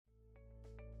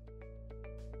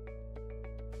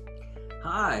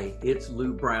Hi, it's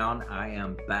Lou Brown. I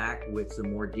am back with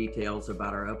some more details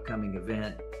about our upcoming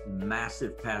event,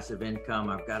 Massive Passive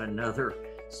Income. I've got another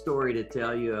story to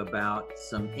tell you about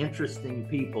some interesting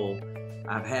people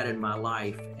I've had in my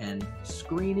life, and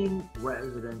screening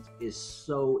residents is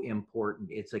so important.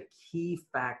 It's a key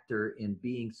factor in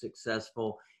being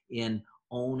successful in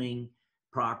owning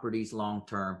properties long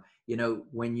term. You know,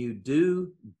 when you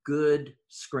do good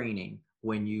screening,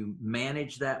 when you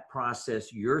manage that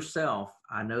process yourself,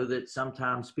 I know that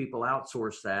sometimes people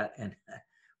outsource that, and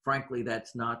frankly,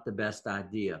 that's not the best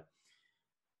idea.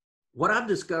 What I've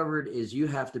discovered is you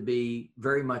have to be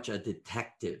very much a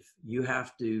detective. You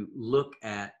have to look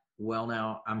at, well,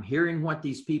 now I'm hearing what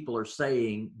these people are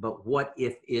saying, but what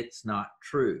if it's not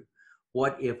true?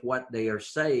 What if what they are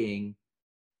saying,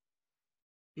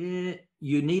 you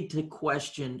need to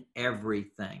question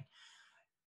everything.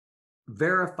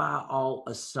 Verify all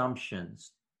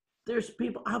assumptions. There's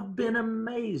people, I've been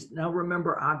amazed. Now,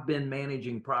 remember, I've been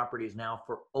managing properties now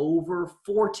for over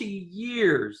 40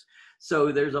 years.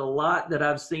 So there's a lot that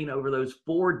I've seen over those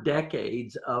 4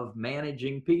 decades of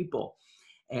managing people.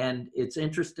 And it's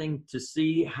interesting to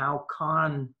see how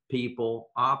con people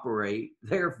operate.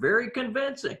 They're very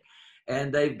convincing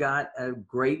and they've got a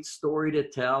great story to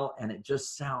tell, and it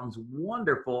just sounds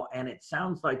wonderful, and it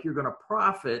sounds like you're going to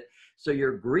profit. So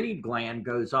your greed gland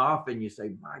goes off and you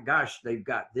say, my gosh, they've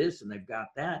got this and they've got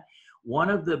that. One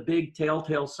of the big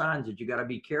telltale signs that you got to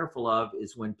be careful of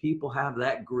is when people have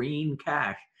that green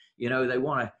cash. You know, they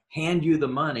want to hand you the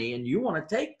money and you want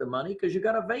to take the money because you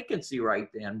got a vacancy right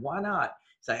then. Why not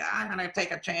say, I'm going to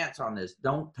take a chance on this?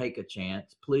 Don't take a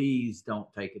chance. Please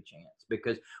don't take a chance,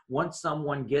 because once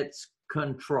someone gets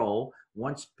control,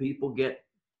 once people get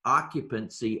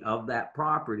occupancy of that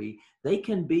property, they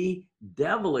can be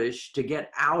devilish to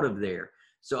get out of there.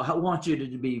 So I want you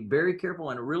to be very careful,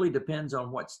 and it really depends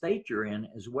on what state you're in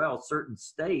as well. Certain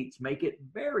states make it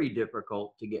very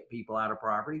difficult to get people out of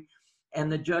property,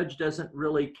 and the judge doesn't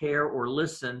really care or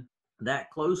listen that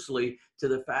closely to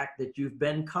the fact that you've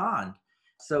been conned.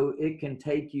 So it can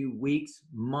take you weeks,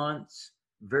 months,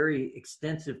 very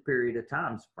extensive period of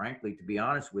times. Frankly, to be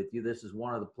honest with you, this is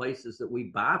one of the places that we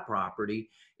buy property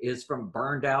is from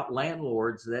burned out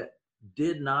landlords that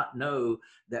did not know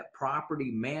that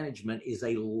property management is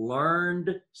a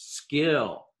learned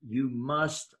skill. You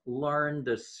must learn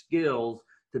the skills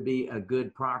to be a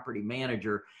good property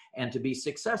manager and to be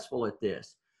successful at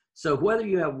this. So whether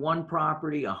you have one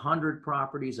property, 100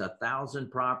 properties,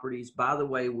 1,000 properties, by the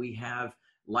way, we have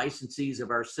licensees of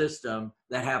our system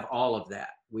that have all of that.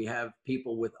 We have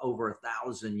people with over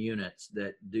 1,000 units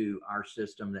that do our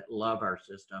system, that love our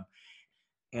system.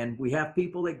 And we have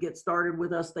people that get started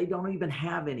with us, they don't even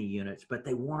have any units, but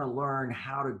they want to learn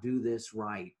how to do this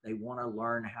right. They want to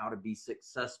learn how to be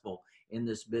successful in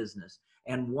this business.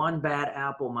 And one bad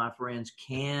apple, my friends,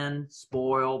 can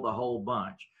spoil the whole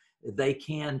bunch. They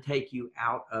can take you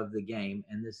out of the game,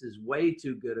 and this is way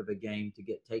too good of a game to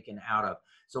get taken out of.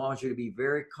 So I want you to be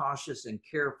very cautious and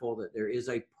careful that there is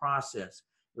a process.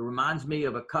 It reminds me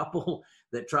of a couple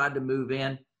that tried to move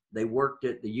in. They worked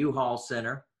at the U-Haul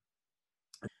Center.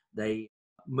 They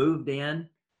moved in.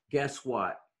 Guess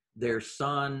what? Their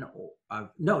son,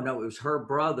 no, it was her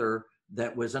brother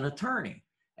that was an attorney.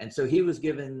 And so he was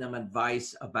giving them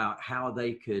advice about how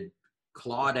they could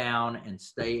claw down and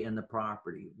stay in the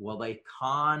property. Well, they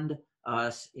conned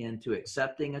us into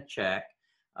accepting a check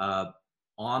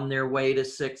on their way to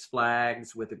Six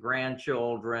Flags with the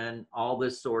grandchildren, all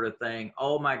this sort of thing.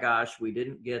 Oh my gosh, we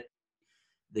didn't get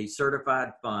the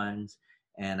certified funds,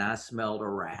 and I smelled a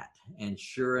rat. And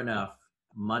sure enough,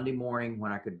 Monday morning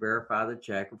when I could verify the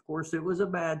check, of course, it was a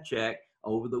bad check.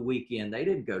 Over the weekend, they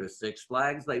didn't go to Six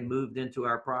Flags. They moved into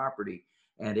our property,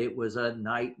 and it was a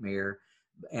nightmare.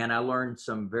 And I learned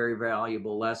some very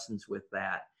valuable lessons with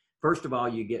that. First of all,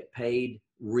 you get paid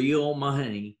real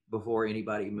money before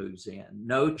anybody moves in.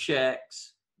 No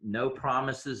checks, no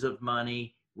promises of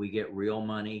money. We get real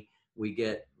money. We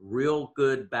get real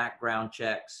good background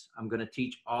checks. I'm going to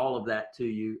teach all of that to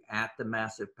you at the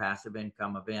Massive Passive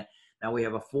Income event. Now, we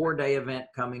have a 4-day event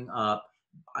coming up,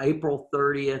 April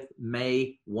 30th,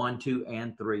 May 1, 2,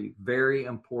 and 3. Very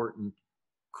important,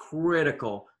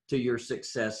 critical to your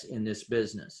success in this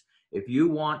business. If you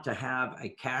want to have a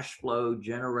cash flow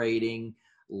generating,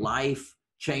 life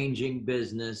changing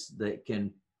business that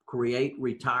can create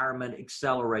retirement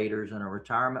accelerators and a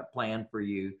retirement plan for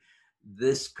you,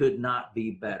 this could not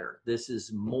be better. This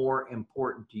is more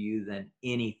important to you than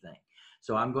anything.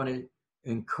 So I'm going to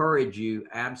encourage you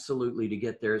absolutely to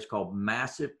get there. It's called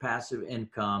Massive Passive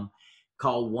Income.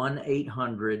 call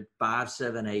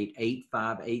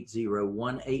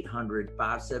 1-800-578-8580,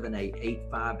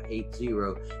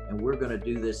 1-800-578-8580, and we're going to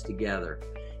do this together.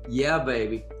 Yeah,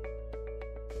 baby.